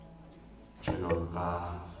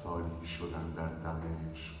قحط سالی شدن در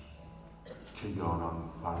دمشق که یاران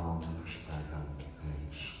فراموش کردند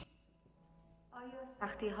عشق. آیا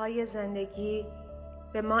سختی‌های زندگی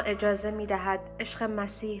به ما اجازه می‌دهد عشق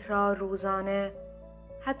مسیح را روزانه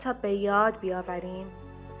حتی به یاد بیاوریم؟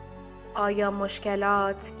 آیا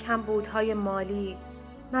مشکلات، کمبودهای مالی،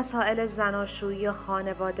 مسائل زناشویی و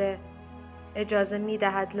خانواده اجازه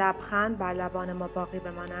می‌دهد لبخند بر لبان ما باقی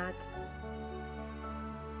بماند؟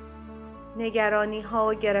 نگرانی‌ها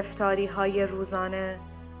و گرفتاری‌های روزانه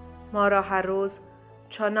ما را هر روز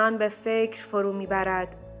چنان به فکر فرو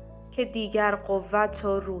می‌برد که دیگر قوت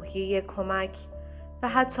و روحیه کمک و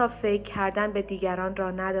حتی فکر کردن به دیگران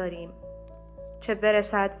را نداریم، چه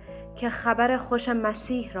برسد که خبر خوش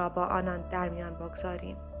مسیح را با آنان در میان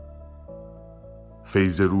بگذاریم.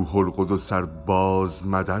 فیض روح القدس باز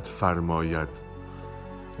مدد فرماید،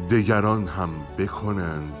 دیگران هم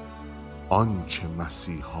بکنند آنچه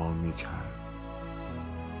مسیحا می‌کرد.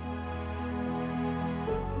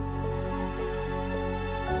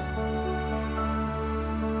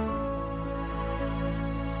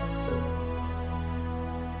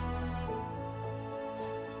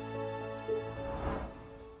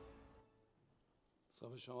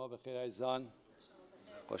 صبح شما بخیر عزیزان.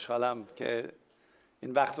 خوشحالم که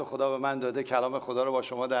این وقت رو خدا به من داده کلام خدا رو با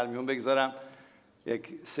شما در میون بگذارم.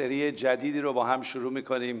 یک سری جدیدی رو با هم شروع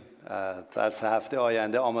میکنیم. در 3 هفته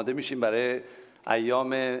آینده آماده میشیم برای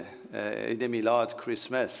ایام عید میلاد،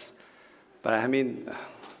 کریسمس. برای همین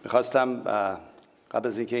میخواستم قبل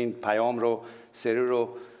از اینکه این پیام رو، سری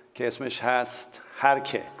رو که اسمش هست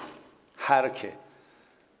هر که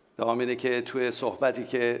دوام اینه که توی صحبتی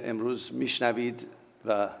که امروز میشنوید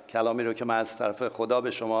و کلامی رو که من از طرف خدا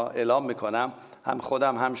به شما اعلام میکنم، هم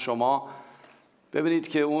خودم هم شما ببینید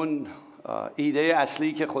که اون ایده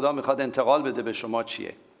اصلی که خدا میخواد انتقال بده به شما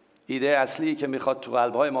چیه. ایده اصلی که میخواد تو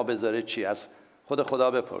قلبهای ما بذاره چیه. از خود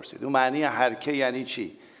خدا بپرسید اون معنی هر که یعنی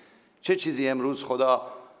چی. چه چیزی امروز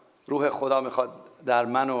روح خدا میخواد در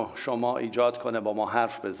من و شما ایجاد کنه، با ما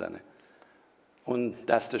حرف بزنه. اون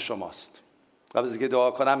دست شماست. قبل از اینکه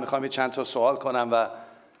دعا کنم میخوام چند تا سوال کنم و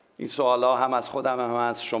این سوالا هم از خودم هم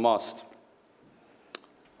از شماست.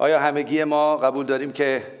 آیا همگی ما قبول داریم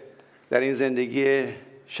که در این زندگی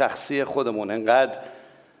شخصی خودمون انقدر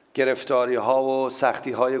گرفتاری ها و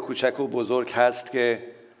سختی های کوچک و بزرگ هست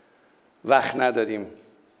که وقت نداریم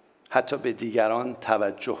حتی به دیگران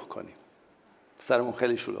توجه کنیم؟ سرمون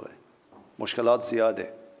خیلی شلوغه، مشکلات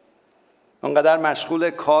زیاده، انقدر مشغول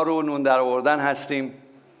کار و نون در آوردن هستیم،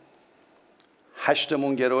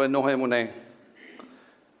 8مون گروه 9مونه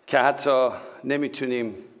که حتی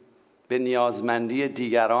نمیتونیم به نیازمندی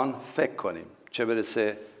دیگران فکر کنیم، چه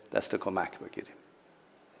برسه دست کمک بگیریم.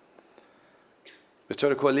 به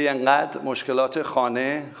طور کلی انقدر مشکلات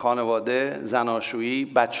خانواده، زناشویی،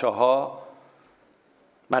 بچه‌ها،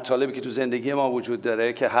 مطالبی که تو زندگی ما وجود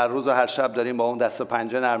داره که هر روز و هر شب داریم با اون دست و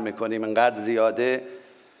پنجه نرم میکنیم، انقدر زیاده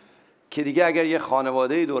که دیگه اگر یه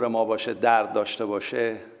خانواده‌ای دور ما باشه، درد داشته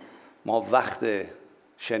باشه، ما وقت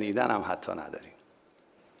شنیدن هم حتی نداریم.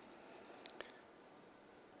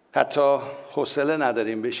 حتی حوصله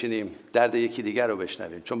نداریم بشینیم درد یکی دیگر رو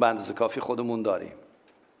بشنویم، چون به اندازه کافی خودمون داریم.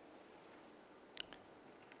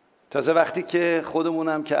 تازه وقتی که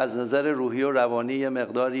خودمونم که از نظر روحی و روانی یه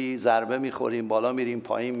مقداری ضربه میخوریم، بالا میریم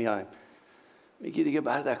پایین میایم، میگی دیگه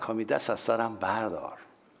بردکامی دست از سرم بردار،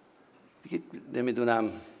 دیگه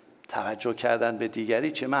نمیدونم توجه کردن به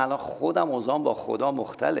دیگری چه. من الان خودم اوضاعم با خدا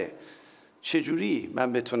مختله، چجوری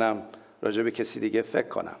من بتونم راجع به کسی دیگه فکر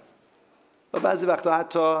کنم؟ و بعضی وقتا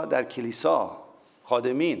حتی در کلیسا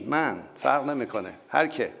خادمین، من فرق نمیکنه، هر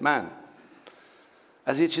که من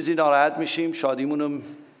از یه چیزی ناراحت میشیم، شادیمون رو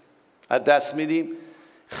از دست میدیم،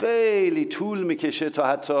 خیلی طول میکشه تا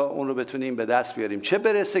حتی اون رو بتونیم به دست بیاریم، چه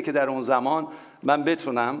برسه که در اون زمان من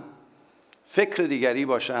بتونم فکر دیگری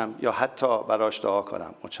باشم یا حتی براش دعا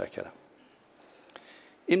کنم. متشکرم.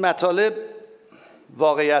 این مطالب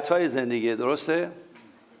واقعیت‌های زندگی، درسته؟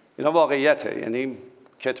 اینا واقعیته، یعنی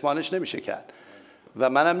کتمانش نمیشه کرد و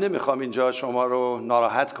منم نمیخوام اینجا شما رو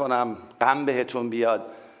ناراحت کنم، غم بهتون بیاد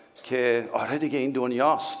که آره دیگه این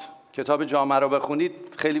دنیاست. کتاب جامعه رو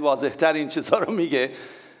بخونید خیلی واضح‌تر این چیزها رو میگه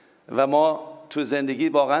و ما تو زندگی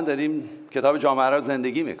واقعا داریم کتاب جامعه رو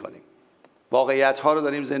زندگی میکنیم، واقعیت‌ها رو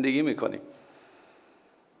داریم زندگی میکنیم.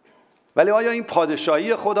 ولی آیا این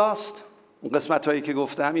پادشاهی خداست؟ اون قسمت‌هایی که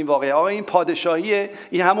گفتم این واقعیت، آیا این پادشاهیه؟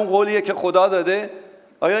 این همون قولیه که خدا داده؟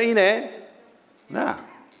 آیا اینه؟ نه،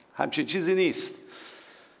 همچین چیزی نیست.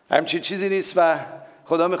 همچین چیزی نیست و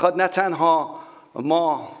خدا میخواد نه تنها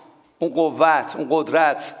ما اون قوت، اون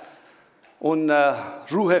قدرت اون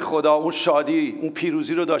روح خدا، اون شادی، اون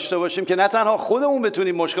پیروزی رو داشته باشیم که نه تنها خودمون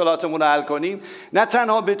بتونیم مشکلاتمون رو حل کنیم، نه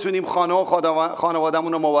تنها بتونیم خانه و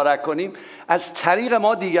خانوادهمون رو مبارک کنیم، از طریق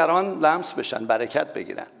ما دیگران لمس بشن، برکت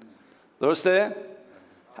بگیرن. درسته؟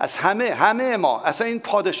 از همه ما. اصلا این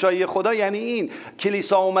پادشاهی خدا یعنی این،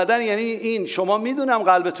 کلیسا اومدن یعنی این. شما میدونم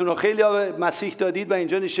قلبتون رو خیلی به مسیح دادید و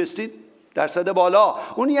اینجا نشستید، درصد بالا.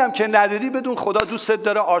 اونی هم که ندادی بدون خدا دوستت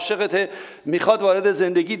داره، عاشقته، میخواد وارد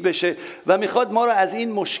زندگیت بشه و میخواد ما رو از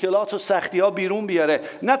این مشکلات و سختی ها بیرون بیاره.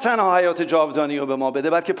 نه تنها حیات جاودانی رو به ما بده،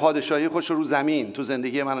 بلکه پادشاهی خودش رو زمین تو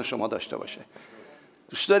زندگی من و شما داشته باشه.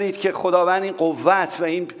 دوست دارید که خداوند این قوت و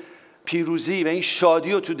این پیروزی و این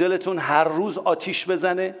شادی رو تو دلتون هر روز آتیش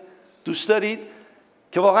بزنه؟ دوست دارید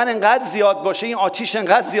که واقعا انقدر زیاد باشه، این آتیش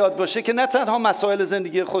انقدر زیاد باشه که نه تنها مسائل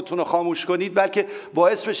زندگی خودتون رو خاموش کنید، بلکه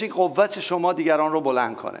باعث بشه قوت شما دیگران رو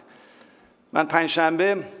بلند کنه. من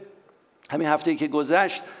پنجشنبه همین هفته‌ای که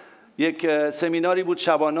گذشت یک سمیناری بود،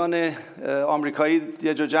 شبانان آمریکایی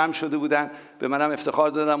یه جا جمع شده بودن، به منم افتخار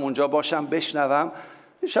دادم اونجا باشم بشنوم.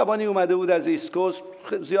 شبانی اومده بود از ایست کوست،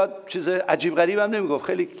 زیاد چیز عجیب غریب هم نمیگفت،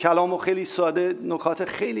 خیلی کلام و خیلی ساده، نکات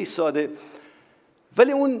خیلی ساده،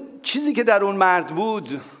 ولی اون چیزی که در اون مرد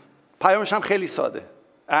بود پیامش هم خیلی ساده،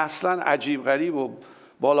 اصلا عجیب غریب و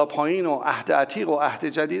بالا پایین و عهد عتیق و عهد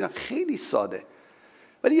جدید، خیلی ساده.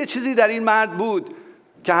 ولی یه چیزی در این مرد بود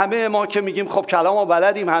که همه ما که میگیم خب کلام رو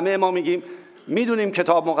بلدیم، همه ما میگیم میدونیم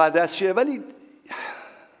کتاب مقدس چیه، ولی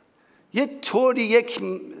یه طوری یک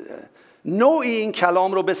نوعی این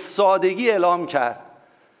کلام رو به سادگی اعلام کرد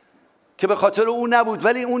که به خاطر اون نبود،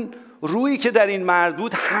 ولی اون رویی که در این مرد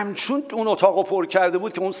بود همچون اون اتاقو پر کرده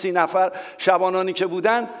بود که اون 30 نفر شبانانی که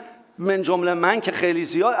بودن، من جمله من که خیلی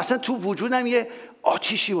زیاد، اصلا تو وجودم یه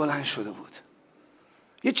آتیشی بلند شده بود،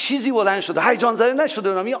 یه چیزی بلند شده، هیجان زده نشده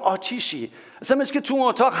بودم، یه آتیشی، اصلا مثل که تو اون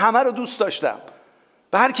اتاق همه رو دوست داشتم،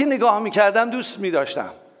 به هر کی نگاه میکردم دوست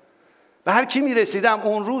میداشتم، به هر کی میرسیدم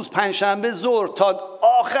اون روز پنجشنبه ظهر تا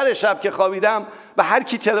آخر شب که خوابیدم به هر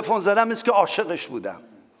کی تلفن زدم مثل که عاشقش بودم.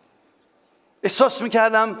 احساس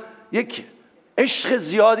میکردم یک عشق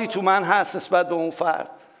زیادی تو من هست نسبت به اون فرد.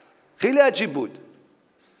 خیلی عجیب بود،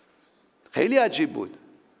 خیلی عجیب بود.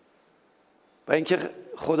 و اینکه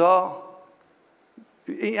خدا،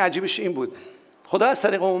 این عجیبش این بود، خدا از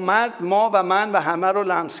طریق اون مرد ما و من و همه رو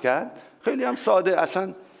لمس کرد. خیلی هم ساده،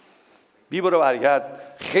 اصلا بی برو برگرد،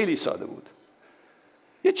 خیلی ساده بود.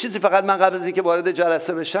 یه چیزی فقط من قبل از اینکه وارد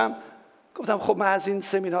جلسه بشم گفتم خب من از این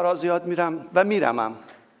سمینارها زیاد میرم و میرمم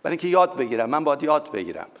برای اینکه یاد بگیرم. من باید یاد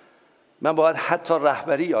بگیرم، من باید حتی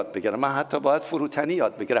رهبری یاد بگیرم، من حتی باید فروتنی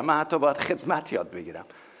یاد بگیرم، من حتی باید خدمت یاد بگیرم.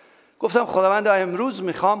 گفتم خداوند امروز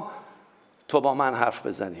میخوام تو با من حرف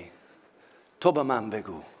بزنی، تو به من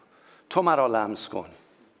بگو، تو مرا لمس کن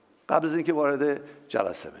قبل از اینکه وارد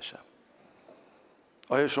جلسه بشم.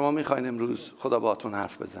 آیا شما میخواین امروز خدا باهاتون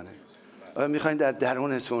حرف بزنه؟ آیا میخواین در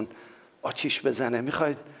درونتون آتیش بزنه؟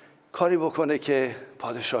 میخواید کاری بکنه که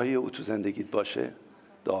پادشاهی او تو زندگیت باشه؟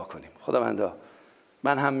 دعا کنیم. خداوندا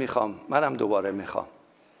من هم میخوام، منم دوباره میخوام،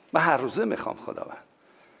 من هر روزه میخوام خداوند.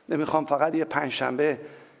 نمیخوام فقط یه پنجشنبه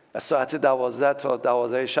از ساعت 12 تا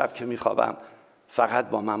 12 شب که میخوابم فقط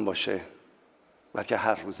با من باشه، بلکه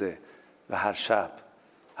هر روزه و هر شب،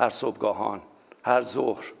 هر صبحگاهان، هر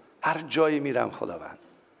ظهر، هر جایی میرم خداوند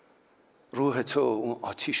روح تو اون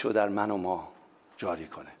آتیش رو در من و ما جاری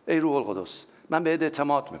کنه. ای روح القدس، من بهت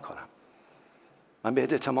اعتماد میکنم، من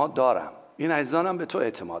بهت اعتماد دارم، این عزیزانم به تو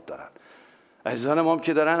اعتماد دارن، عزیزان ما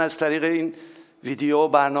که دارن از طریق این ویدیو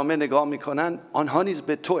برنامه نگاه میکنن، آنها نیز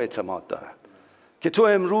به تو اعتماد دارن که تو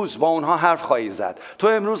امروز با اونها حرف خواهی زد، تو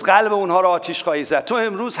امروز قلب اونها رو آتیش خواهی زد، تو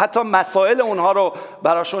امروز حتی مسائل اونها رو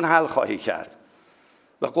براشون حل خواهی کرد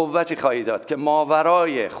و قوتی خواهی داد که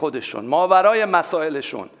ماورای خودشون، ماورای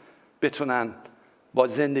مسائلشون بتونن با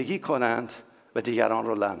زندگی کنند و دیگران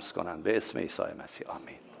رو لمس کنند. به اسم عیسی مسیح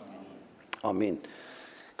آمین. آمین.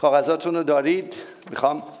 کاغذاتون رو دارید؟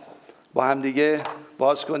 میخوام با هم دیگه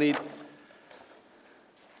باز کنید.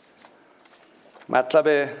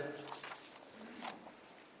 مطلب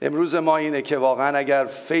امروز ما اینه که واقعا اگر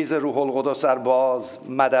فیض روح القدس در باز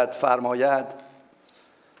مدد فرماید،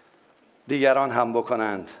 دیگران هم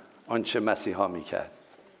بکنند آنچه مسیحا میکرد.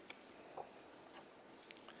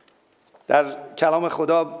 در کلام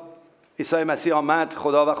خدا عیسی مسیح آمد،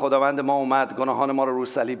 خدا و خداوند ما اومد، گناهان ما رو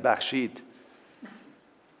صلیب بخشید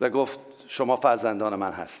و گفت شما فرزندان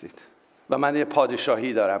من هستید و من یه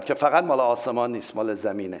پادشاهی دارم که فقط مال آسمان نیست، مال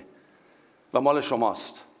زمینه و مال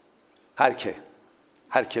شماست.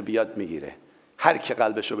 هر که بیاد میگیره، هر که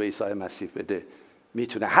قلبشو به عیسی مسیح بده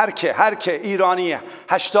میتونه، هر که ایرانی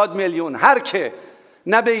 80 میلیون، هر که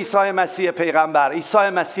نه به عیسی مسیح پیغمبر، عیسی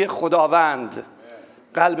مسیح خداوند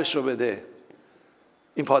قلبشو بده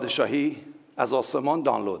این پادشاهی از آسمان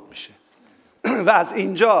دانلود میشه و از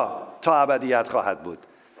اینجا تا ابدیت خواهد بود.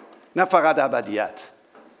 نه فقط ابدیت.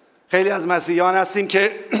 خیلی از مسیحیان هستیم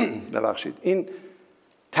که ببخشید این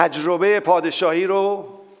تجربه پادشاهی رو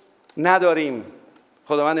نداریم.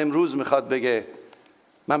 خداوند امروز میخواد بگه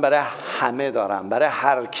من برای همه دارم، برای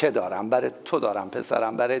هر که دارم، برای تو دارم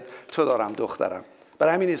پسرم، برای تو دارم دخترم.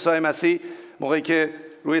 برای همین عیسی مسیح موقعی که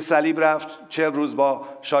روی صلیب رفت 40 روز با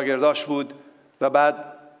شاگرداش بود و بعد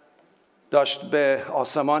داشت به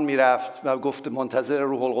آسمان میرفت و گفت منتظر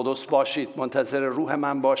روح القدس باشید، منتظر روح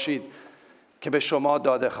من باشید که به شما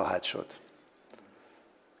داده خواهد شد.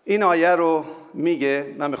 این آیه رو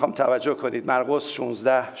میگه، من میخوام توجه کنید، مرقس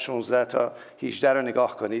 16 تا 18 رو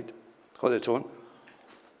نگاه کنید خودتون.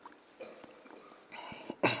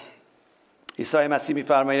 عیسی مسیح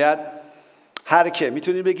میفرماید هر که،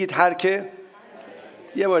 میتونید بگید هر که؟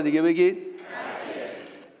 یه بار دیگه بگید.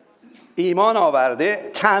 ایمان آورده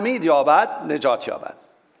تعمید یابد نجات یابد.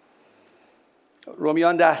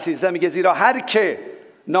 رومیان 10:13 میگه زیرا هر که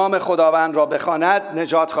نام خداوند را بخواند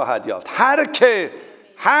نجات خواهد یافت.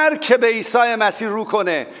 هر که به عیسی مسیح رو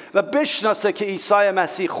کنه و بشناسه که عیسی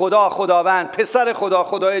مسیح خداوند، پسر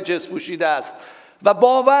خدای جسم پوشیده است و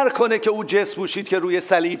باور کنه که او جسم پوشید که روی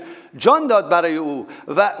صلیب جان داد برای او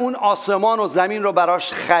و اون آسمان و زمین رو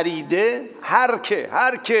براش خریده،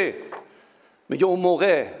 هر که میگه اون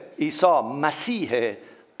موقع عیسی مسیح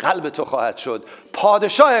قلب تو خواهد شد،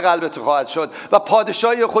 پادشاه قلب تو خواهد شد و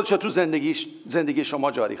پادشاهی خودش رو تو زندگی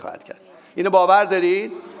شما جاری خواهد کرد. اینو باور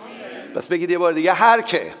دارید؟ بس بگید یه بار دیگه هر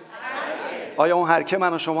که. آیا اون هر که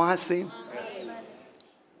من و شما هستیم؟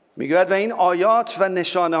 میگه و این آیات و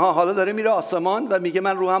نشانه ها، حالا داره میره آسمان و میگه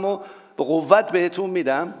من روحمو به قوت بهتون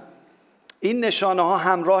میدم. این نشانه ها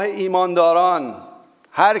همراه ایمانداران،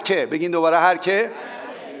 هر که، بگین دوباره هر که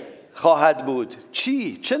خواهد بود.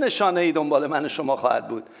 چه نشانه ای دنبال من و شما خواهد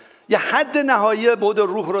بود؟ یه حد نهایی بود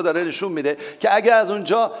روح رو داره نشون میده که اگر از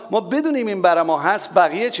اونجا ما بدونیم این برای ما هست،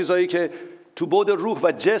 بقیه چیزایی که تو بود روح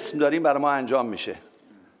و جسم داریم برای ما انجام میشه.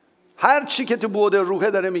 هر چی که تو بود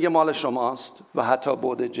روحه داره میگه مال شماست و حتی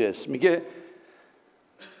بود جسم. میگه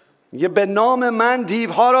به نام من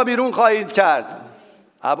دیوها را بیرون خواهید کرد.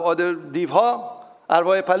 ابعاد دیوها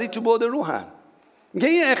ارواح پلید تو بود روحن. میگه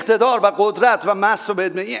این اقتدار و قدرت و مس رو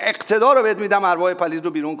بهت میدم، این اقتدار رو بهت میدم ارواح پلید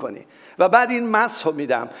رو بیرون کنی و بعد این مس رو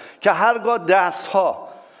میدم که هرگاه دستها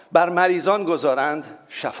بر مریضان گذارند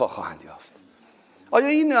شفا خواهند یافت. آیا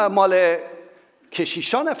این مال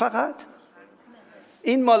کشیشان فقط؟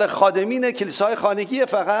 این مال خادمین کلیساهای خانگی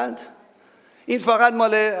فقط؟ این فقط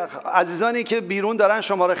مال عزیزانی که بیرون دارن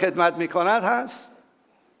شما رو خدمت میکنند هست؟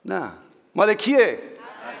 نه. مال کیه؟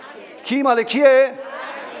 کی مال کیه؟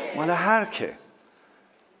 مال هر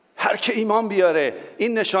که ایمان بیاره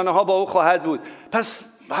این نشانه ها با او خواهد بود. پس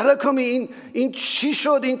برکمی این چی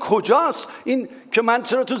شد؟ این کجاست؟ این که من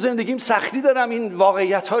چرا تو زندگیم سختی دارم؟ این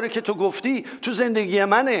واقعیت ها رو که تو گفتی تو زندگی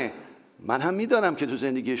منه. من هم میدانم که تو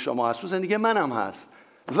زندگی شما هست، تو زندگی منم هست.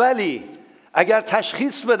 ولی اگر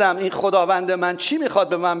تشخیص بدم این خداوند من چی میخواد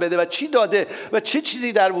به من بده و چی داده و چه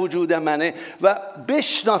چیزی در وجود منه و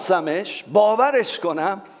بشناسمش، باورش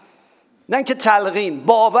کنم، نه که تلقین،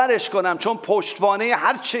 باورش کنم، چون پشتوانه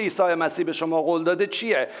هر چه عیسی مسیح به شما قول داده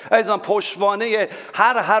چیه؟ عزیزان پشتوانه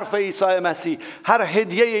هر حرف عیسی مسیح، هر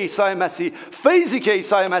هدیه عیسی مسیح، فیضی که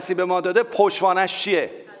عیسی مسیح به ما داده، پشتوانش چیه؟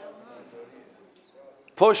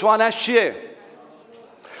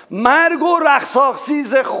 مرگ و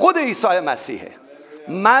رستاخیز خود عیسی مسیحه.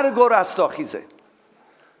 مرگ و رستاخیزه.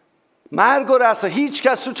 هیچ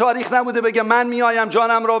کس تو تاریخ نبوده بگه من میایم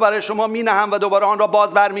جانم را برای شما مینهم و دوباره آن را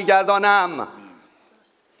باز برمیگردانم.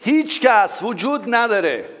 هیچ کس وجود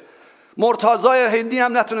نداره. مرتضای هندی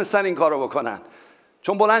هم نتونستن این کارو بکنن،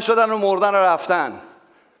 چون بلند شدن و مردن و رفتن.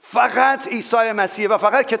 فقط عیسی مسیح و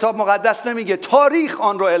فقط کتاب مقدس نمیگه، تاریخ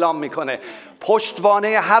آن رو اعلام میکنه.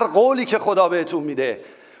 پشتوانه هر قولی که خدا بهتون میده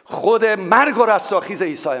خود مرگ و رستاخیز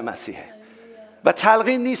عیسی مسیحه و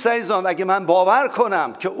تلقین نیست. عزیزان اگه من باور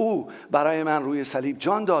کنم که او برای من روی صلیب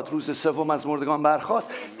جان داد، روز سوم از مردگان برخاست،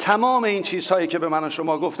 تمام این چیزهایی که به من و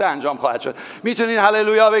شما گفته انجام خواهد شد. میتونین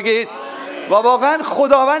هللویا بگید؟ و واقعا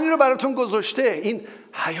خداوند رو براتون گذاشته، این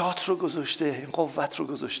حیات رو گذاشته، این قوت رو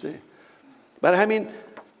گذاشته. برای همین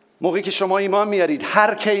موقعی که شما ایمان میارید،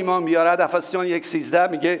 هر که ایمان بیارد، افسیان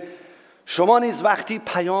 1:13 میگه شما نیز وقتی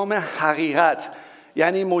پیام حقیقت،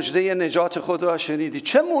 یعنی مژده نجات خود را شنیدید.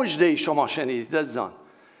 چه مژده‌ای شما شنیدید عزیزان؟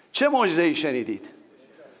 چه مژده‌ای شنیدید؟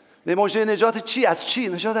 مژده نجات چی؟ از چی؟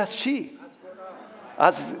 نجات از چی؟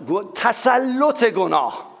 از تسلط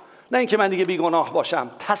گناه. نه اینکه من دیگه بی گناه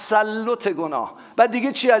باشم، تسلط گناه. بعد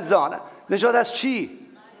دیگه چی عزیزان؟ نجات از چی؟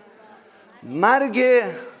 مرگ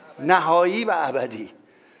نهایی و ابدی.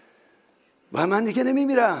 و من دیگه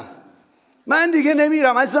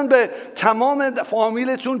نمیمیرم. عزیزان به تمام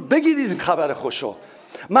فامیلتون بگید این خبر خوشو.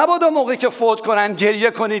 مبادا موقعی که فوت کنن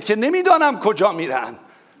گریه کنید که نمیدانم کجا میرن.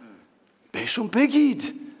 بهشون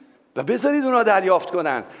بگید و بذارید اونا دریافت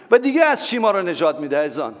کنن. و دیگه از چی ما رو نجات میده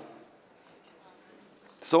عزیزان؟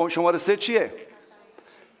 شماره 3 چیه؟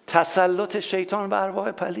 تسلط شیطان بر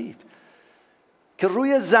ارواح پلید که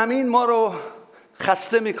روی زمین ما رو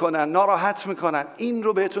خسته میکنن، ناراحت میکنن. این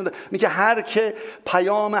رو بهتون میگه هر که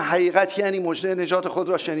پیام حقیقت یعنی مژده نجات خود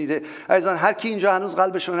را شنیده. عزیزان هر کی اینجا هنوز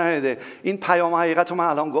قلبش رو نهیده، این پیام حقیقت رو من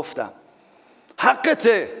الان گفتم.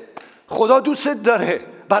 حقته، خدا دوستت داره،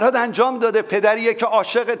 برات انجام داده. پدریه که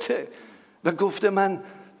عاشقته و گفته من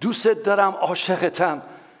دوستت دارم، عاشقتم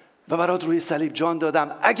و برات روی صلیب جان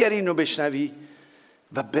دادم. اگر اینو بشنوی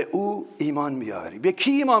و به او ایمان بیاری. به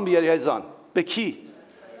کی ایمان بیاری عزیزان؟ به کی؟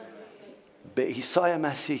 به عیسی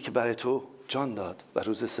مسیح که برای تو جان داد و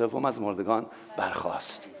روز سوم از مردگان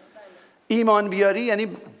برخاست. ایمان بیاری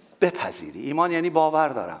یعنی بپذیری. ایمان یعنی باور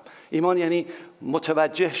دارم. ایمان یعنی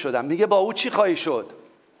متوجه شدم. میگه با او چی خواهی شد؟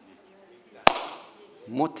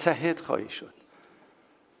 متحد خواهی شد.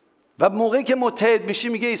 و موقعی که متحد میشی،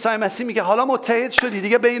 میگه عیسی مسیح میگه حالا متحد شدی،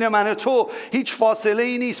 دیگه بین من و تو هیچ فاصله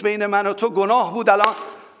ای نیست. بین من و تو گناه بود، الان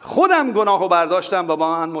خودم گناه رو برداشتم و با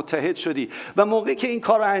من متحد شدی. و موقعی که این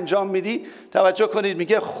کار رو انجام میدی، توجه کنید،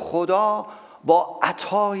 میگه خدا با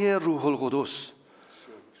عطای روح القدس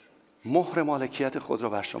مهر مالکیت خود رو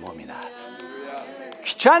بر شما می‌نهد.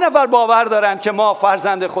 چند نفر باور دارن که ما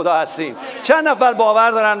فرزند خدا هستیم؟ چند نفر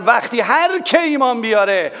باور دارن وقتی هر که ایمان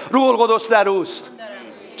بیاره روح القدس در اوست؟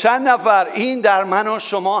 چند نفر؟ این در من و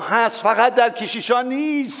شما هست، فقط در کشیشان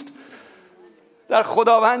نیست، در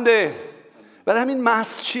خداونده. برای همین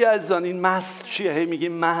مس چیه عزیزان؟ این مس چیه؟ هی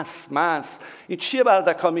میگیم مس این چیه؟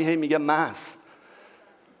 بردکامی هی میگه مس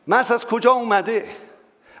از کجا اومده؟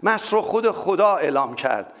 مس رو خود خدا اعلام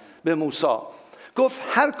کرد به موسی. گفت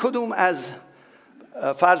هر کدوم از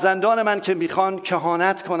فرزندان من که میخوان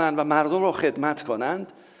کهانت کنن و مردم رو خدمت کنند،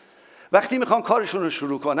 وقتی میخوان کارشون رو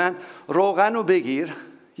شروع کنن، روغن رو بگیر.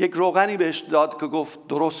 یک روغنی بهش داد که گفت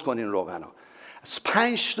درست کن این روغن رو. از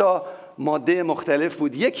 5 تا ماده مختلف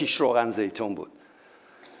بود، یکیش روغن زیتون بود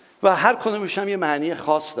و هر کدومش هم یه معنی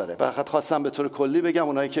خاص داره. فقط خواستم به طور کلی بگم،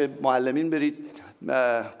 اونایی که معلمین برید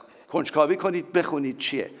کنجکاوی کنید بخونید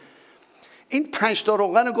چیه. این 5 تا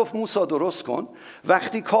روغن رو گفت موسی درست کن.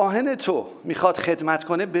 وقتی کاهن تو میخواد خدمت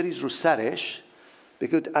کنه بریز رو سرش،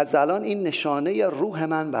 بگید از الان این نشانه روح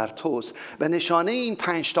من بر توست و نشانه این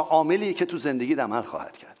 5 تا عاملی که تو زندگی عمل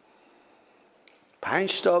خواهد کرد.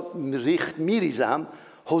 5 تا ریخت میریزم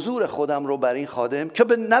حضور خودم رو بر این خادم که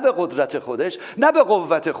نه به قدرت خودش، نه به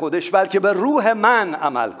قوت خودش، بلکه به روح من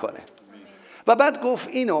عمل کنه. و بعد گفت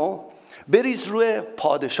اینو بریز روی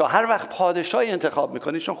پادشاه. هر وقت پادشاهی انتخاب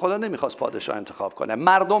میکنید، چون خدا نمیخواست پادشاه انتخاب کنه،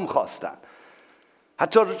 مردم خواستن.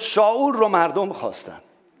 حتی شاول رو مردم خواستن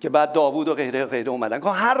که بعد داوود و غیره اومدن.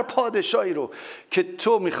 هر پادشاهی رو که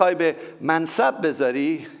تو میخوای به منصب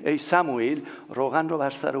بذاری، ای سموئیل، روغن رو بر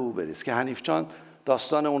سر او بریز، که حنیف جان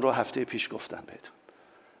داستان اون رو هفته پیش گفتن بهتون.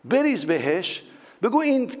 بریز بهش، بگو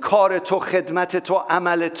این کار تو، خدمت تو،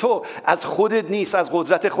 عمل تو از خودت نیست، از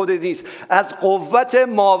قدرت خودت نیست، از قوت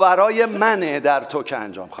ماورای منه در تو که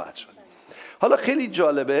انجام خواهد شد. حالا خیلی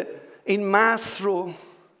جالبه، این مس رو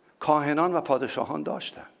کاهنان و پادشاهان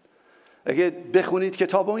داشتن. اگه بخونید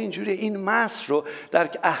کتاب و اینجوری، این مس رو در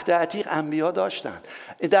عهد عتیق انبیا داشتن.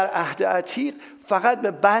 در عهد عتیق فقط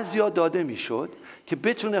به بعضیا داده میشد که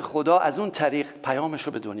بتونه خدا از اون طریق پیامش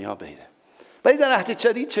رو به دنیا ببره. ولی در عهد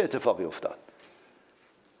جدید چه اتفاقی افتاد؟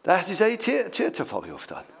 در عهد جدید چه اتفاقی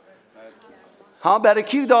افتاد؟ برای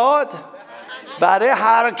کی داد؟ برای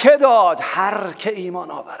هر که داد، هر که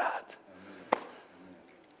ایمان آورد.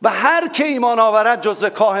 و هر که ایمان آورد جزو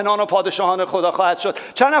کاهنان و پادشاهان خدا خواهد شد.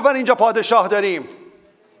 چند نفر اینجا پادشاه داریم؟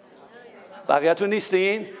 بقیه‌تون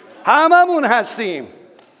نیستین؟ هممون هستیم.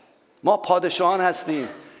 ما پادشاهان هستیم.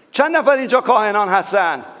 چند نفر اینجا کاهنان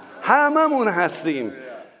هستن؟ هممون هستیم.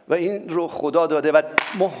 و این رو خدا داده و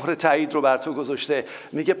مهر تایید رو بر تو گذاشته.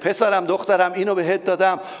 میگه پسرم، دخترم، اینو بهت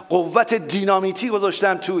دادم، قوت دینامیتی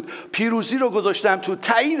گذاشتم تو، پیروزی رو گذاشتم تو،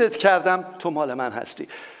 تاییدت کردم، تو مال من هستی.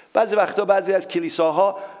 بعضی وقتا بعضی از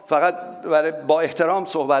کلیساها، فقط برای با احترام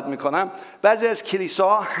صحبت میکنم، بعضی از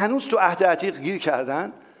کلیساها هنوز تو عهد عتیق گیر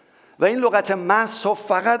کردن و این لغت مس رو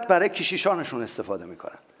فقط برای کشیشانشون استفاده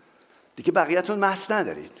میکنن. دیگه بقیه‌تون مس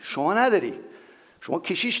ندارید. شما نداری، شما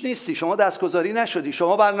کشیش نیستی، شما دستگذاری نشدی،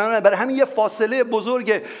 شما برای همین یه فاصله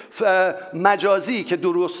بزرگ مجازی که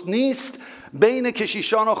درست نیست بین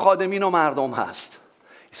کشیشان و خادمین و مردم هست.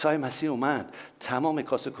 عیسی مسیح اومد تمام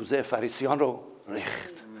کاسه کوزه فریسیان رو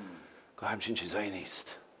ریخت. همچین چیزایی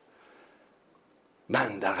نیست.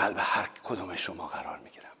 من در قلب هر کدوم شما قرار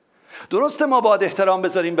میگیرم. درسته ما باید احترام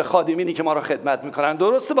بذاریم به خادمینی که ما را خدمت میکنن،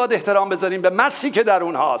 درسته باید احترام بذاریم به مسیحی که در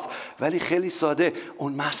اونهاست، ولی خیلی ساده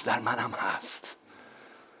اون مس در منم هست.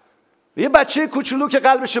 یه بچه کوچولو که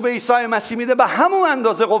قلبش رو به عیسی مسیح میده، به همون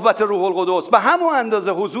اندازه قوت روح القدس، به همون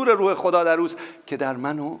اندازه حضور روح خدا در اوست که در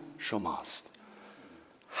من و شماست،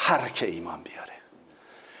 هر که ایمان بیاره.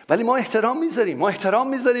 ولی ما احترام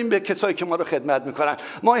میذاریم به کسایی که ما رو خدمت میکنن،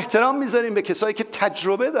 ما احترام میذاریم به کسایی که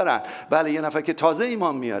تجربه دارن. بله، یه نفر که تازه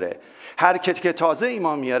ایمان میاره، هر که تازه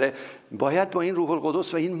ایمان میاره باید با این روح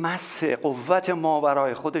القدس و این مس قوت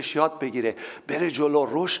ماورای خودش یاد بگیره، بره جلو،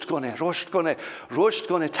 رشد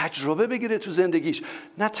کنه، تجربه بگیره تو زندگیش،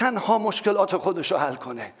 نه تنها مشکلات خودش رو حل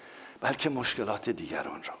کنه بلکه مشکلات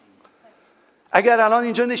دیگران رو. اگر الان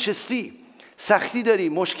اینجا نشستی، سختی داری،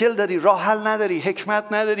 مشکل داری، راه حل نداری، حکمت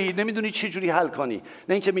نداری، نمیدونی چه جوری حل کنی،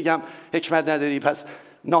 نه اینکه میگم حکمت نداری پس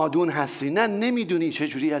نادون هستی، نه، نمیدونی چه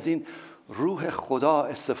جوری از این روح خدا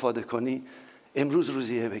استفاده کنی، امروز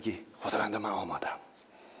روزیه بگی خداوند من آمادم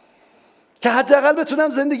که حداقل بتونم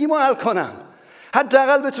زندگیمو حل کنم،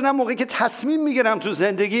 حداقل بتونم موقعی که تصمیم میگیرم تو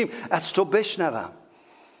زندگیم از تو بشنوم.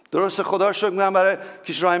 درسته، خدا رو شکر میگم برای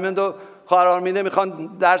کیش رایمند و خواهر آرمینه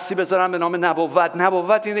میخوان درسی بذارم به نام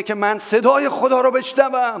نبوت اینه که من صدای خدا رو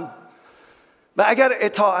بشنوم و اگر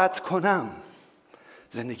اطاعت کنم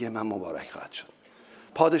زندگی من مبارک خواهد شد،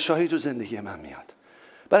 پادشاهی تو زندگی من میاد.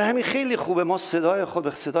 برای همین خیلی خوبه ما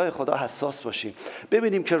به صدای خدا حساس باشیم،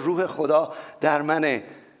 ببینیم که روح خدا در منه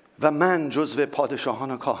و من جزو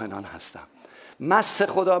پادشاهان و کاهنان هستم. مس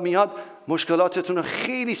خدا میاد مشکلاتتون رو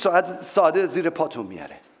خیلی ساده زیر پاتون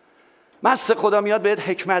میاره. مس خدا میاد بهت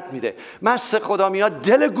حکمت میده، مس خدا میاد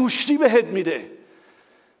دل گوشتی بهت میده.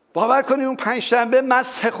 باور کنید اون پنجشنبه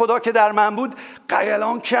مس خدا که در من بود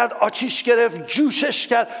قیلان کرد، آتیش گرفت، جوشش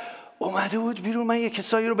کرد، اومده بود بیرون. من یه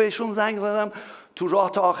کسایی رو بهشون زنگ زدم تو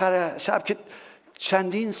راه تا آخر شب که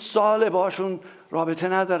چندین سال باشون رابطه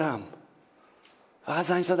ندارم، فقط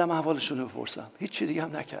زنگ زدم احوالشون رو بپرسم، هیچی دیگه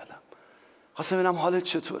هم نکردم. خواستم ببینم حالت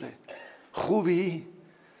چطوره، خوبی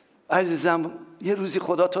عزیزم؟ یه روزی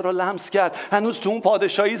خدا تو رو لمس کرد، هنوز تو اون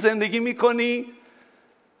پادشاهی زندگی میکنی؟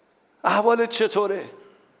 احوالت چطوره؟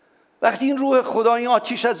 وقتی این روح خدا، این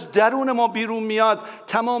آتیش از درون ما بیرون میاد،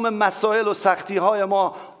 تمام مسائل و سختی های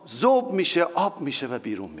ما ذوب میشه، آب میشه و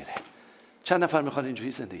بیرون میره. چند نفر میخوان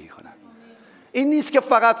اینجوری زندگی کنن؟ این نیست که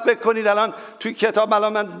فقط فکر کنید الان توی کتاب،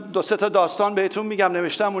 الان من 2-3 تا داستان بهتون میگم،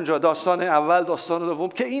 نوشتم اونجا، داستان اول، داستان دوم،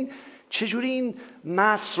 که این چجوری این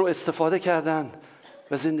مس رو استفاده کردن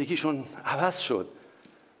و زندگیشون عوض شد.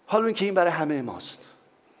 حالا این که این برای همه ماست،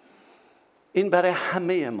 این برای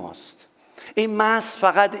همه ماست. این مس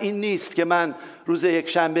فقط این نیست که من روز یک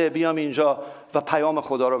شنبه بیام اینجا و پیام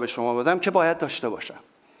خدا رو به شما بدم، که باید داشته باشم.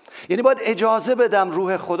 یعنی باید اجازه بدم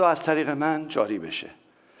روح خدا از طریق من جاری بشه،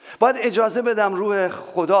 باید اجازه بدم روح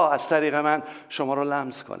خدا از طریق من شما رو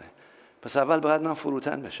لمس کنه. پس اول باید من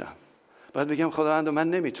فروتن بشم، باید بگم خداوند من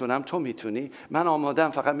نمیتونم، تو میتونی، من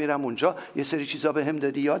آمادم، فقط میرم اونجا، یه سری چیزا به هم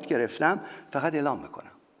دادی، یاد گرفتم، فقط اعلام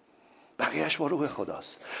میکنم، بقیهش با روح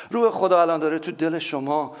خداست. روح خدا الان داره تو دل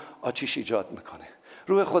شما آتیش ایجاد میکنه.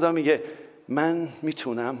 روح خدا میگه من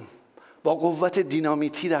میتونم با قوت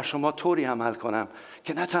دینامیتی در شما طوری عمل کنم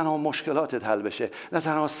که نه تنها مشکلاتت حل بشه، نه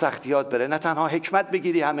تنها سختیات بره، نه تنها حکمت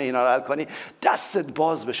بگیری همه اینا رو حل کنی، دستت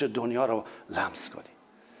باز بشه دنیا رو لمس کنی.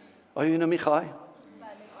 آیا اینو میخوای؟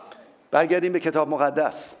 برگردیم به کتاب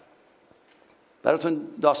مقدس. براتون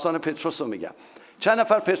داستان پتروس رو میگم. چند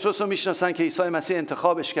نفر پتروس رو میشناسن که عیسی مسیح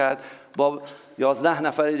انتخابش کرد با 11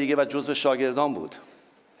 نفر دیگه و جزو شاگردان بود.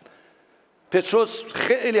 پتروس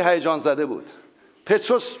خیلی هیجان زده بود.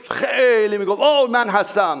 پتروس خیلی میگفت من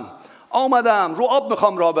هستم، آمدم، رو آب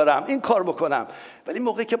میخوام راه برم، این کار بکنم. ولی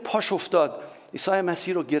موقعی که پاش افتاد عیسی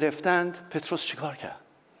مسیح رو گرفتند، پتروس چیکار کرد؟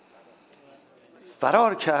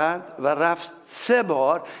 فرار کرد و رفت 3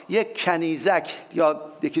 بار یک کنیزک یا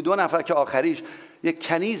 1-2 نفر که آخریش یک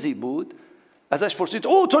کنیزی بود ازش پرسید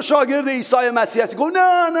تو شاگرد عیسی مسیح هستی؟ گفت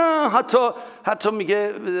نه، حتی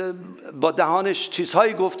میگه با دهانش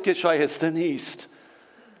چیزهایی گفت که شایسته نیست.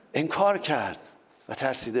 انکار کرد و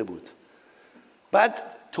ترسیده بود. بعد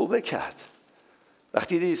توبه کرد.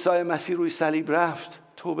 وقتی عیسی مسیح روی صلیب رفت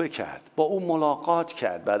توبه کرد، با او ملاقات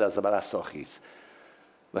کرد بعد از برستاخیز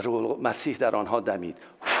و روح مسیح در آنها دمید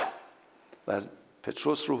و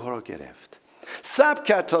پتروس روح را گرفت. صبر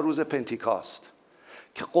کرد تا روز پنتیکاست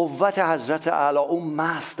که قوت حضرت اعلی، اون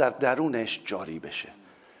مس در درونش جاری بشه.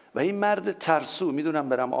 و این مرد ترسو، میدونم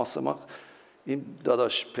برم آسمان، این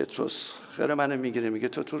داداش پتروس خیره منو میگیره، میگه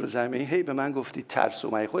تو رو زمین هی به من گفتی ترسو،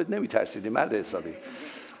 من خودت نمیترسیدی مرد حسابی؟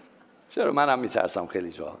 چرا منم میترسم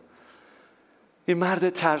خیلی جا. این مرد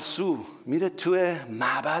ترسو میره توی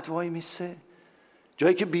معبد وای میسه،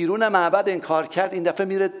 جایی که بیرون معبد انکار کرد این دفعه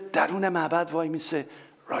میره درون معبد وای میسه،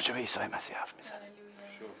 راجع به عیسی مسیح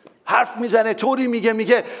حرف میزنه، طوری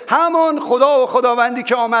میگه همان خدا و خداوندی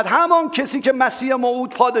که آمد، همان کسی که مسیح موعود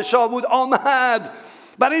پادشاه بود آمد،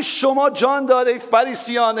 برای شما جان داد ای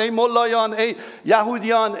فریسیان، ای ملایان، ای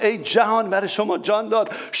یهودیان، ای جهان، برای شما جان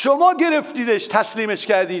داد. شما گرفتیدش، تسلیمش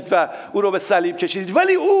کردید و او رو به صلیب کشیدید،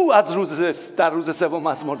 ولی او در روز سوم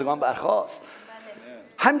از مردگان برخاست.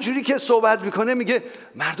 همجوری که صحبت میکنه میگه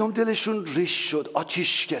مردم دلشون ریش شد،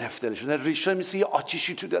 آتیش گرفت دلشون. ریش شد مثل یه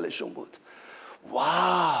آتیشی تو دلشون بود.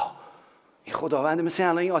 واو، این خداوند مثل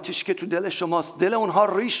الان این آتیشی که تو دل شماست. دل اونها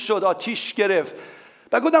ریش شد، آتیش گرفت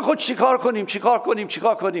و گفتن خود چیکار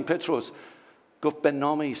کنیم؟ پتروس گفت به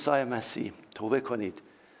نام عیسی مسیح توبه کنید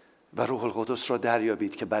و روح القدس را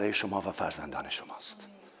دریابید که برای شما و فرزندان شماست.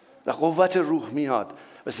 و قوت روح میاد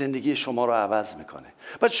و زندگی شما رو عوض میکنه.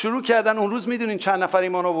 بعد شروع کردن. اون روز میدونین چند نفر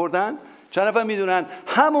ایمان آوردن؟ چند نفر میدونن؟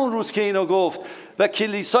 همون روز که اینو گفت و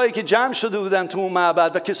کلیسایی که جمع شده بودن تو اون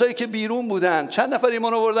معبد و کسایی که بیرون بودن، چند نفر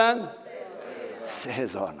ایمان آوردن؟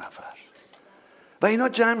 3000 نفر. و اینا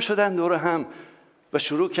جمع شدن دور هم و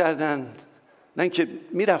شروع کردن، نه اینکه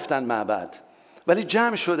میرفتن معبد، ولی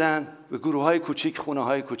جمع شدن به گروه های کوچیک، خونه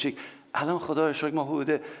های کوچیک. الان خدا رو شکر ما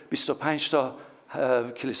حدود 25 تا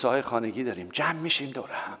کلیساهای خانگی داریم. جمع میشیم دور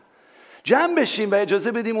هم، جمع بشیم و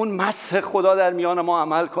اجازه بدیم اون مسح خدا در میان ما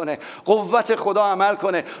عمل کنه، قوت خدا عمل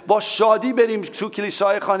کنه. با شادی بریم تو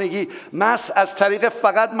کلیساهای خانگی. مسح از طریق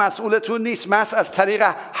فقط مسئولتون نیست، مسح از طریق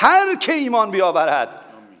هر که ایمان بیاورد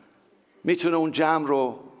میتونه اون جمع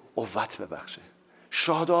رو قوت ببخشه،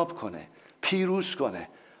 شاداب کنه، پیروز کنه،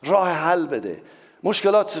 راه حل بده،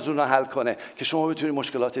 مشکلاتتون رو حل کنه که شما بتونید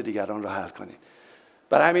مشکلات دیگران رو حل کنید.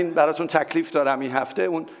 برای همین براتون تکلیف دارم این هفته،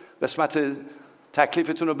 اون قسمت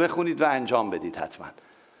تکلیفتون رو بخونید و انجام بدید حتما.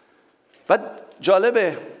 بعد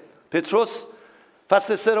جالبه، پتروس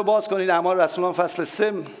فصل 3 رو باز کنید، اعمال رسولان فصل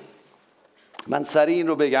 3. من سریع این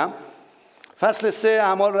رو بگم. فصل 3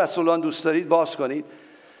 اعمال رسولان دوست دارید باز کنید.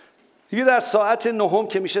 دیگه در ساعت 9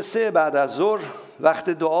 که میشه 3 بعد از ظهر، وقت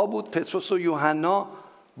دعا بود. پتروس و یوحنا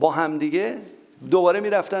با همدیگه دوباره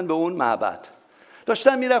میرفتن به اون معبد.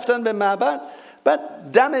 داشتن میرفتن به معبد. بعد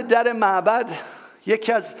دم در معبد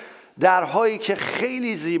یکی از درهایی که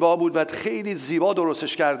خیلی زیبا بود و خیلی زیبا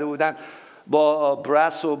درستش کرده بودن، با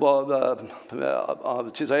برس و با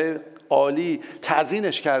چیزهای عالی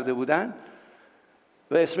تزیینش کرده بودن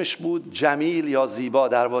و اسمش بود جمیل یا زیبا،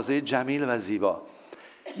 دروازه جمیل و زیبا.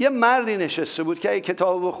 یه مردی نشسته بود که اگه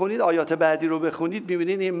کتاب بخونید، آیات بعدی رو بخونید،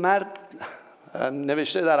 می‌بینید این مرد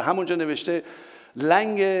نوشته، در همونجا نوشته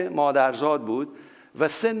لنگ مادرزاد بود و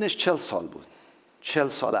سنش 40 سال بود. 40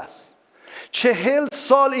 سال است. 40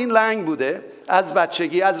 سال این لنگ بوده از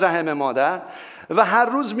بچگی، از رحم مادر، و هر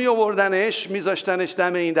روز می آوردنش میذاشتنش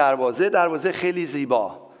دم این دروازه خیلی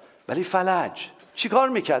زیبا، ولی فلج. چی کار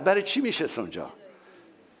میکرد؟ برای چی میشست اونجا؟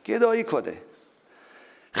 گدایی کنه.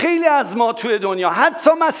 خیلی از ما توی دنیا،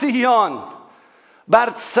 حتی مسیحیان،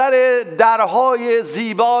 بر سر درهای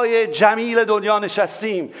زیبای جمیل دنیا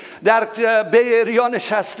نشستیم، در بیریا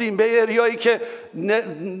نشستیم، بیریایی که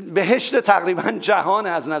بهشت تقریبا جهان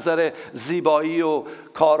از نظر زیبایی و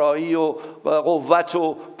کارایی و قوت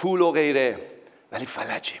و پول و غیره، ولی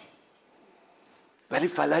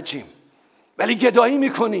فلجیم، ولی گدایی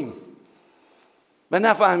میکنیم و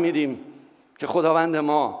نفهمیدیم که خداوند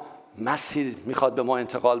ما مسیح میخواد به ما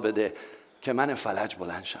انتقال بده که من فلج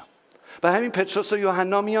بلند شم. و همین پتروس و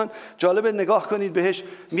یوحنا میان، جالبه نگاه کنید بهش،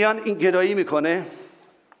 میان این گدایی میکنه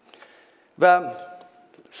و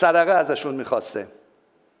صدقه ازشون میخواسته.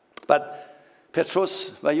 بعد پتروس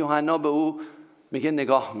و یوحنا به او میگه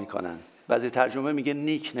نگاه میکنن، بعضی ترجمه میگه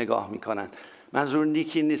نیک نگاه میکنن. منظور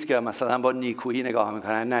نیکی نیست که مثلا با نیکویی نگاه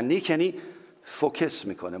میکنن، نه، نیک یعنی فوکس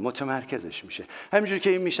میکنه، متمرکزش میشه. همینجوری که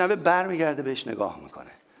این میشنوه برمیگرده بهش نگاه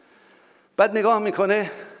میکنه. بعد نگاه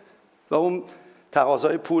میکنه و اون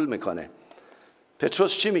تقاضای پول میکنه.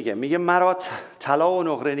 پتروس چی میگه؟ میگه مرا طلا و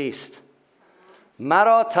نقره نیست.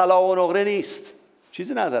 مرا طلا و نقره نیست،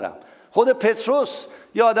 چیزی ندارم. خود پتروس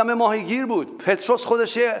یه آدم ماهیگیر بود. پتروس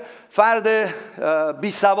خودش یه فرد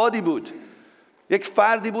بی سوادی بود، یک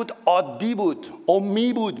فردی بود عادی بود،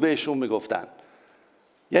 امی بود بهشون میگفتن.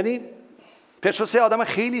 یعنی پتروس یه آدم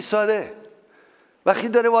خیلی ساده. وقتی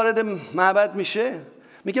داره وارد معبد میشه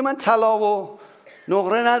میگه من طلا و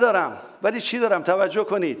نقره ندارم، ولی چی دارم؟ توجه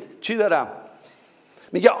کنید چی دارم.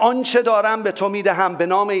 میگه آنچه دارم به تو میدهم، به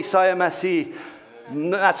نام عیسی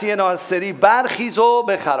مسیح ناصری، برخیز و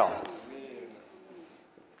بخرام.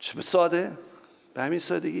 چه ساده، به همین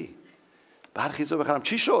سادگی. برخیز و بخرام.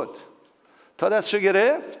 چی شد؟ تا دستشو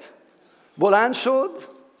گرفت، بلند شد،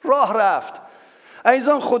 راه رفت.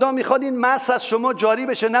 عزیزان خدا میخواد این مس از شما جاری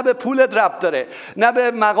بشه، نه به پولت ربط داره، نه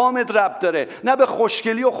به مقامت ربط داره، نه به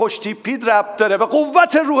خوشگلی و خوشتیپیت ربط داره، به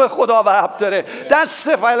قوت روح خدا ربط داره.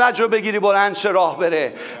 دست فلج رو بگیری بلند شه راه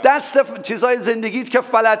بره، دست چیزای زندگیت که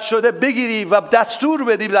فلج شده بگیری و دستور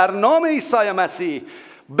بدی در نام عیسی مسیح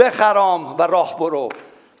بخرام و راه برو.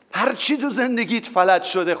 هر چی تو زندگیت فلج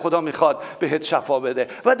شده خدا میخواد بهت شفا بده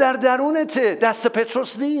و در درونت. دست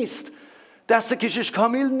پتروس نیست، دست کشیش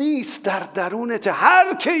کامیل نیست، در درونت.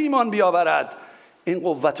 هر که ایمان بیاورد این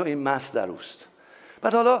قوت و این مس در اوست.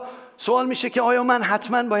 بعد حالا سوال میشه که آیا من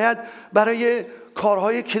حتما باید برای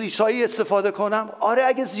کارهای کلیسایی استفاده کنم؟ آره،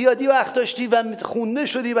 اگه زیادی وقت داشتی و خونده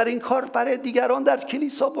شدی برای این کار، برای دیگران در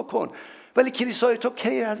کلیسا بکن. ولی کلیسای تو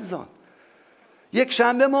کی عزیزان؟ یک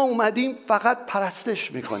شنبه ما اومدیم فقط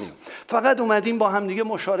پرستش میکنیم، فقط اومدیم با هم دیگه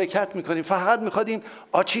مشارکت میکنیم، فقط میخوادیم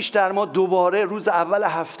آتیش در ما دوباره روز اول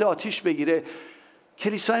هفته آتیش بگیره.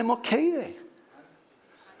 کلیسای ما کیه؟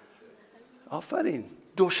 آفرین،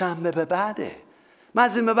 دوشنبه به بعده. من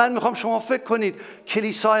از این به بعد میخوام شما فکر کنید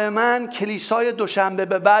کلیسای من کلیسای دوشنبه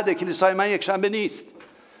به بعده. کلیسای من یک شنبه نیست.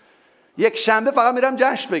 یک شنبه فقط میرم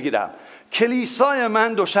جشن بگیرم. کلیسای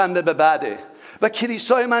من دوشنبه به بعده و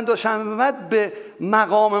کلیسای من دوشنبه به بعد به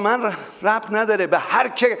مقام من ربط نداره، به هر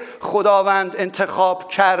که خداوند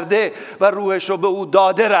انتخاب کرده و روحش رو به او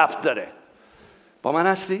داده ربط داره. با من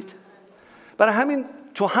هستید؟ برای همین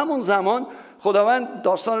تو همون زمان خداوند،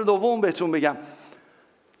 داستان دوم بهتون بگم،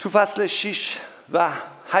 تو فصل 6 و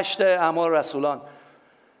 8 اعمال رسولان،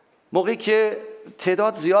 موقعی که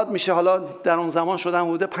تعداد زیاد میشه، حالا در اون زمان شدن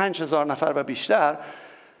حدود 5000 نفر و بیشتر،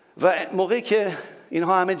 و موقعی که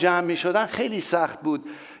اینها همه جمع می شدن خیلی سخت بود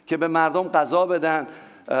که به مردم غذا بدن.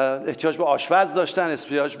 احتیاج به آشپز داشتن،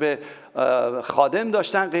 احتیاج به خادم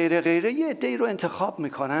داشتن، غیره غیره. یه عده‌ای رو انتخاب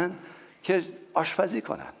میکنن که آشپزی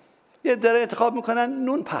کنن، یه عده رو انتخاب میکنن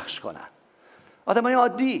نون پخش کنن. آدمای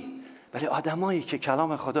عادی، ولی آدمایی که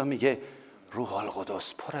کلام خدا میگه روح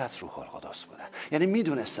القدس، پر از روح القدس بودن. یعنی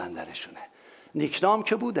میدونستن درشونه، نیکنام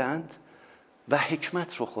که بودند و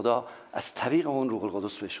حکمت رو خدا از طریق اون روح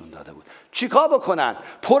القدس بهشون داده بود. چیکار بکنن؟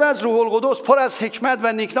 پر از روح القدس، پر از حکمت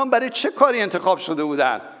و نیکنام. برای چه کاری انتخاب شده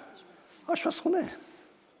بودن؟ آشپزخونه.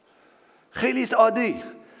 خیلی عادی.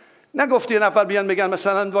 نگفتی یه نفر بیان بگن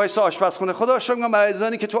مثلا وایس آشپزخونه. خدا شکر میگم برای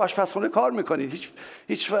عزیزانی که تو آشپزخونه کار میکنید،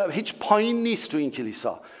 هیچ پایین نیست تو این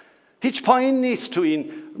کلیسا، هیچ پایین نیست تو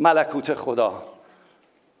این ملکوت خدا.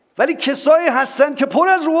 ولی کسایی هستن که پر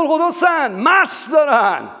از روح القدسن، مست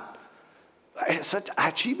دارن. احساس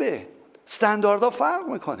عجیبه، استانداردها فرق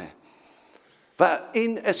میکنه. و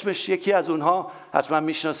این اسمش یکی از اونها حتما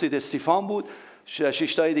میشناسید، استیفان بود.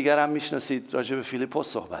 6 تای دیگر هم میشناسید، راجع به فیلیپوس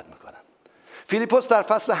صحبت میکنم. فیلیپوس در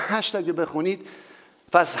فصل 8 اگه بخونید،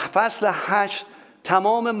 فصل 8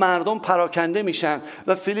 تمام مردم پراکنده میشن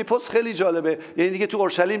و فیلیپوس خیلی جالبه، یعنی دیگه تو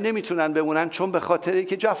اورشلیم نمیتونن بمونن چون به خاطر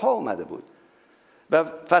اینکه جفا اومده بود. و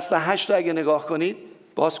فصل 8 رو اگه نگاه کنید،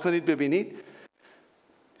 باز کنید ببینید،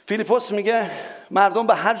 فیلیپوس میگه مردم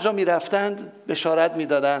به هر جا میرفتند بشارت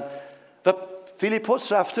میدادند و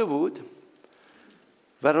فیلیپوس رفته بود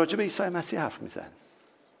و راجع به عیسی مسیح حرف میزد.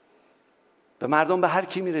 به مردم به هر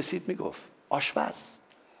کی میرسید میگفت. آشپز،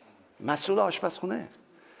 مسئول آشپزخونه،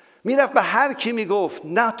 میرفت به هر کی میگفت.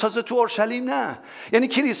 نه تازه تو اورشلیم نه، یعنی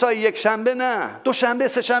کلیسای یک شنبه نه، دوشنبه،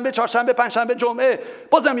 سه شنبه، چهارشنبه، پنجشنبه، جمعه،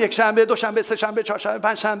 بازم یک شنبه، دوشنبه، سه شنبه، چهارشنبه،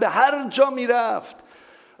 پنجشنبه، هر جا میرفت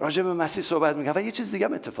راجع به مسیح صحبت میکرد. و یه چیز دیگه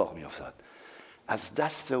هم اتفاق میافتاد، از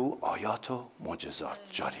دست او آیات و معجزات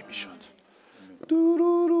جاری میشد.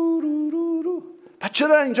 پس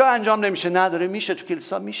چرا اینجا انجام نمیشه؟ نداره، میشه. تو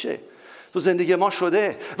کلیسا میشه، تو زندگی ما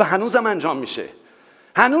شده و هنوزم انجام میشه.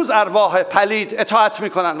 هنوز ارواح پلید اطاعت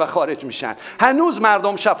میکنن و خارج میشن، هنوز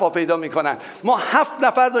مردم شفا پیدا میکنن. ما 7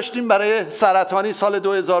 نفر داشتیم برای سرطانی سال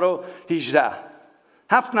 2018،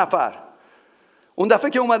 7 نفر. اون دفعه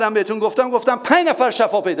که اومدم بهتون گفتم 5 نفر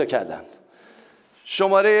شفا پیدا کردن.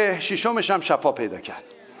 شماره 6مش هم شفا پیدا کرد.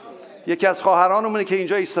 یکی از خواهرانمونه که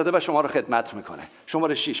اینجا ایستاده و شما رو خدمت میکنه،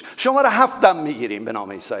 شماره 6. شماره 7 هم میگیریم به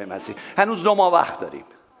نام عیسی مسیح. هنوز 2 ماه وقت داریم.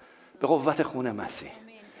 به قوت خون مسیح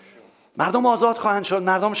مردم آزاد خواهند شد،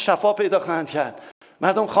 مردم شفا پیدا خواهند کرد،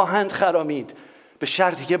 مردم خواهند خرامید، به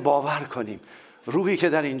شرطی که باور کنیم روحی که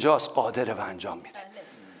در اینجاست قادره و انجام میده.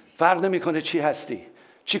 فرق نمیکنه چی هستی،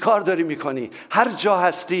 چی کار داری میکنی، هر جا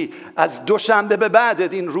هستی از دوشنبه به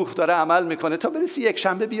بعد این روح داره عمل میکنه تا برسی یک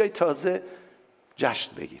شنبه بیای تازه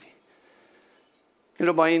جشن بگیری. این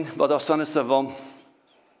رو با داستان سوم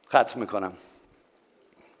ختم میکنم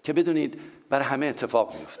که بدونید برای همه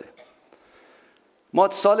اتفاق میفته. ما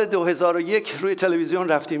سال 2001 روی تلویزیون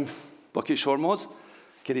رفتیم با کیشورموز،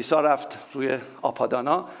 کلیسا رفت روی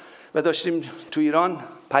آپادانا و داشتیم تو ایران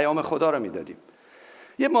پیام خدا رو میدادیم.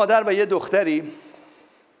 یه مادر و یه دختری،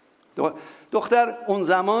 دختر اون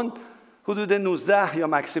زمان حدود 19 یا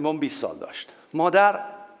مکسیموم 20 سال داشت. مادر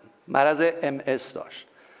مرض MS داشت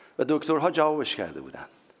و دکترها جوابش کرده بودن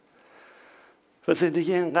و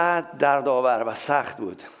زندگی اینقدر دردآور و سخت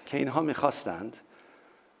بود که اینها میخواستند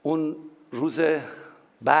اون روز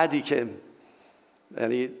بعدی که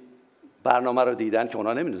یعنی برنامه رو دیدن که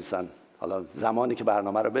اونا نمیدونستن حالا زمانی که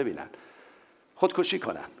برنامه رو ببینن خودکشی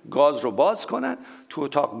کنن، گاز رو باز کنن، تو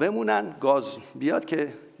اتاق بمونن، گاز بیاد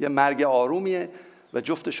که یه مرگ آرومیه و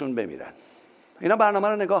جفتشون بمیرن. اینا برنامه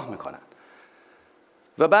رو نگاه میکنن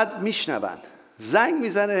و بعد میشنون زنگ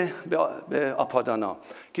میزنه به آپادانا.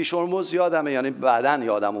 کیشورمرز یادمه، یعنی بعدن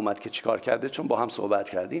یادم اومد که چیکار کرده چون با هم صحبت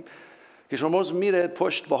کردیم. کیشورمرز میره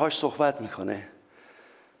پشت باهاش صحبت میکنه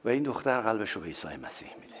و این دختر قلبش رو به عیسی مسیح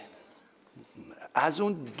میده. از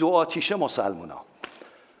اون 2 آتیشه مسلمونا،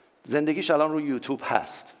 زندگیش الان رو یوتیوب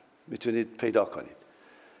هست، میتونید پیدا کنید.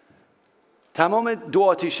 تمام 2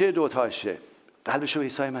 آتیشه 2 تاشه قلبش رو به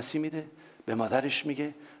عیسی مسیح میده، به مادرش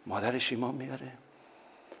میگه، مادرش ایمان میاره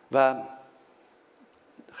و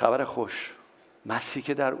خبر خوش، مسیحی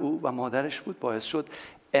که در او و مادرش بود باعث شد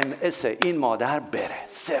MS این مادر بره.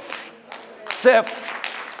 صفر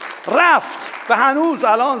رفت و هنوز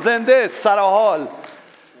الان زنده سرحال.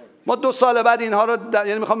 ما 2 سال بعد اینها رو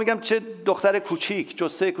یعنی میخوام بگم چه دختر کوچیک،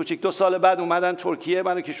 جثه کوچیک، 2 سال بعد اومدن ترکیه،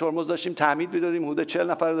 من و کیشورمرز داشتیم تعمید میدادیم، حدود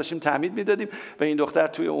 40 نفر داشتیم تعمید میدادیم و این دختر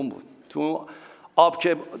توی اون بود، تو آب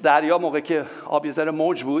که دریا موقع که آب یه ذره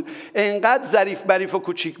موج بود اینقدر ظریف بریف و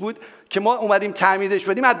کوچیک بود که ما اومدیم تعمیدش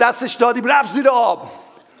بدیم، از دستش دادیم رفت زیر آب،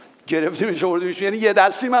 گرفتیمش آوردیمش، یعنی یه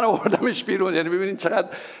درسی من آوردمش بیرون. یعنی ببینید چقدر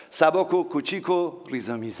سبک و کوچیک و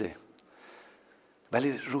ریزامیزه،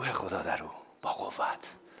 ولی روح خدا در او با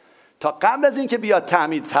قوت. تا قبل از اینکه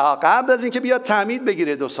بیاد تعمید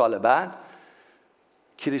بگیره 2 سال بعد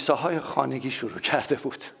کلیساهای خانگی شروع کرده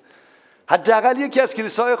بود. حداقل یکی از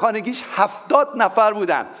کلیساهای خانگیش 70 نفر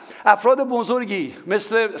بودن، افراد بزرگی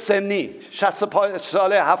مثل سنی 60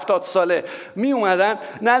 ساله 70 ساله می اومدن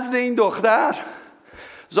نزد این دختر،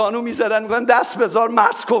 زانو می زدن، میگن دست بذار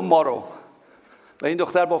مس کن ما رو، و این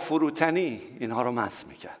دختر با فروتنی اینها رو مس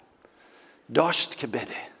میکرد. داشت که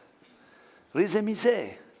بده، ریزه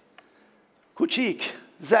میزه، کوچیک،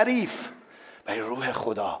 ظریف، ولی روح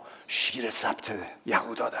خدا شیر سبت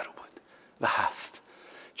یهودا در او بود و هست.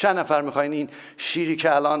 چند نفر میخواین این شیری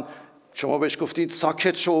که الان شما بهش گفتید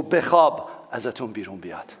ساکت شو بخواب ازتون بیرون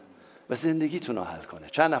بیاد و زندگیتون رو حل کنه؟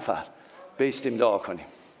 چند نفر بایستیم دعا کنیم؟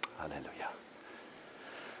 هللویا.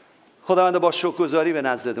 خداوند با شکرگزاری به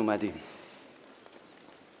نزدت اومدیم.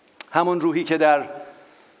 همون روحی که در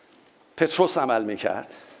پتروس عمل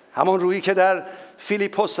میکرد، همون روحی که در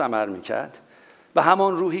فیلیپوس عمل میکرد و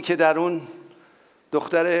همون روحی که در اون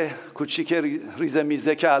دختر کوچیک ریزه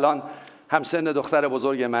میزه که الان همسن دختر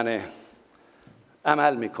بزرگ منه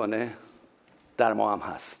عمل میکنه در ما هم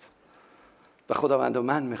هست. و خداوند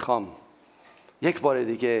من میخوام یک بار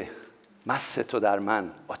دیگه مس تو در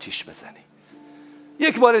من آتیش بزنی.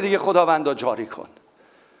 یک بار دیگه خداوند جاری کن.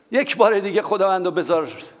 یک بار دیگه خداوند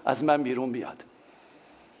بذار از من بیرون بیاد.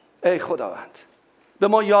 ای خداوند به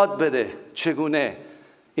ما یاد بده چگونه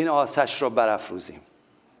این آتش رو برافروزیم.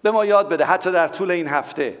 به ما یاد بده حتی در طول این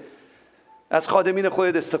هفته از خادمین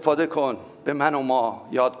خودت استفاده کن، به من و ما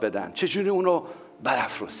یاد بدن چجوری اونو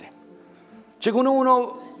برافروزیم، چگونه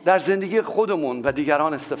اونو در زندگی خودمون و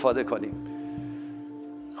دیگران استفاده کنیم.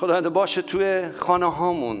 خداوند باشه توی خانه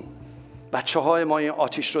هامون بچه های ما این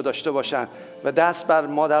آتیش رو داشته باشن و دست بر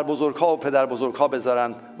مادر بزرگها و پدر بزرگها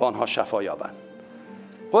بذارن و آنها شفا یابن.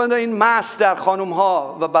 خداوند این مس در خانم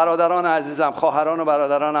ها و برادران عزیزم، خواهران و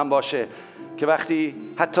برادرانم باشه که وقتی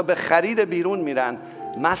حتی به خرید بیرون میرن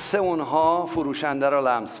مس اونها فروشنده رو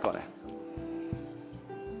لمس کنه،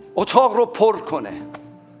 اتاق رو پر کنه.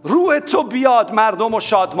 روح تو بیاد مردم رو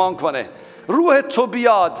شادمان کنه، روح تو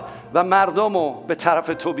بیاد و مردم رو به طرف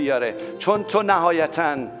تو بیاره، چون تو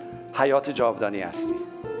نهایتاً حیات جاودانی هستی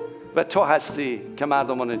و تو هستی که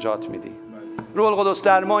مردم رو نجات میدی. روح القدس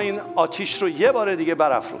در ما این آتیش رو یه بار دیگه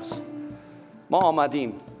برافروز. ما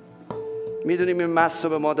آمدیم، میدونیم این مس رو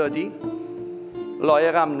به ما دادی،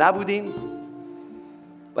 لایقم نبودیم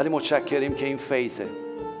ولی متشکریم که این فیضه.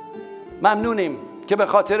 ممنونیم که به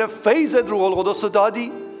خاطر فیضت روح القدس رو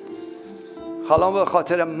دادی، حالا به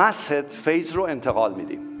خاطر مسحت فیض رو انتقال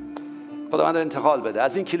میدیم. خداوند انتقال بده،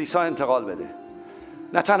 از این کلیسا انتقال بده.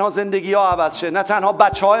 نه تنها زندگی ها عوض شه، نه تنها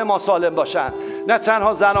بچه های ما سالم باشن، نه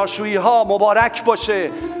تنها زناشویی ها مبارک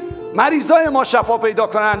باشه، مریضای ما شفا پیدا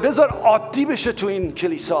کنن. بذار عادی بشه تو این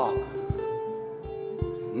کلیسا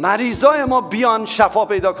مریضای ما بیان شفا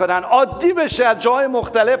پیدا کنن، عادی بشه، از جاهای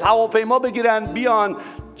مختلف هواپیما بگیرن بیان،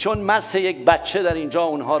 چون مس یک بچه در اینجا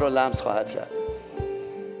اونها رو لمس خواهد کرد.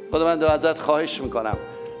 خداوند ازت خواهش میکنم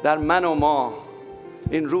در من و ما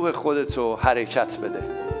این روح خودتو حرکت بده.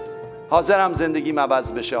 حاضرم زندگی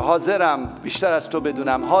عوض بشه، حاضرم بیشتر از تو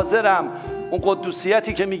بدونم، حاضرم اون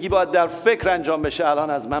قدوسیتی که میگی باید در فکر انجام بشه الان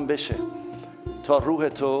از من بشه، تا روح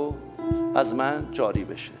تو از من جاری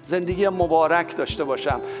بشه. زندگی مبارک داشته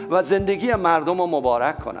باشم و زندگی مردم رو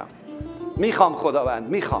مبارک کنم. میخوام خداوند،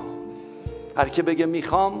 میخوام. هر که بگه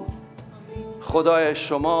میخوام، خدای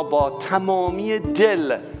شما با تمامی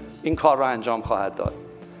دل این کار رو انجام خواهد داد.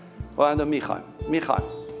 خداوند میخوایم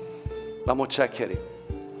و متشکریم.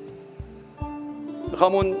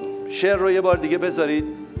 میخوام اون شعر رو یه بار دیگه بذارید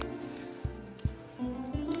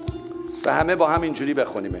و همه با هم اینجوری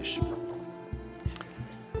بخونیمش.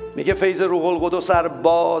 میگه فیض روح القدس ار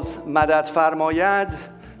باز مدد فرماید،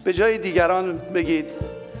 به جای دیگران بگید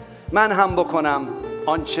من هم بکنم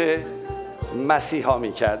آنچه مسیحا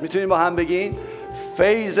میکرد. میتونید با هم بگین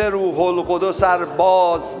فیض روح القدس ار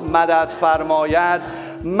باز مدد فرماید،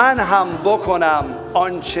 من هم بکنم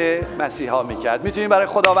آنچه مسیحا میکرد. میتونید برای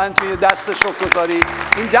خداوند توی دست شکرگزاری،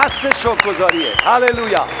 این دست شکرگزاریه.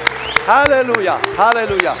 هللویا هللویا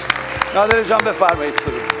هللویا. نادر جان بفرمایید.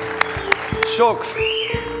 شکر.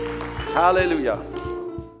 هللویا.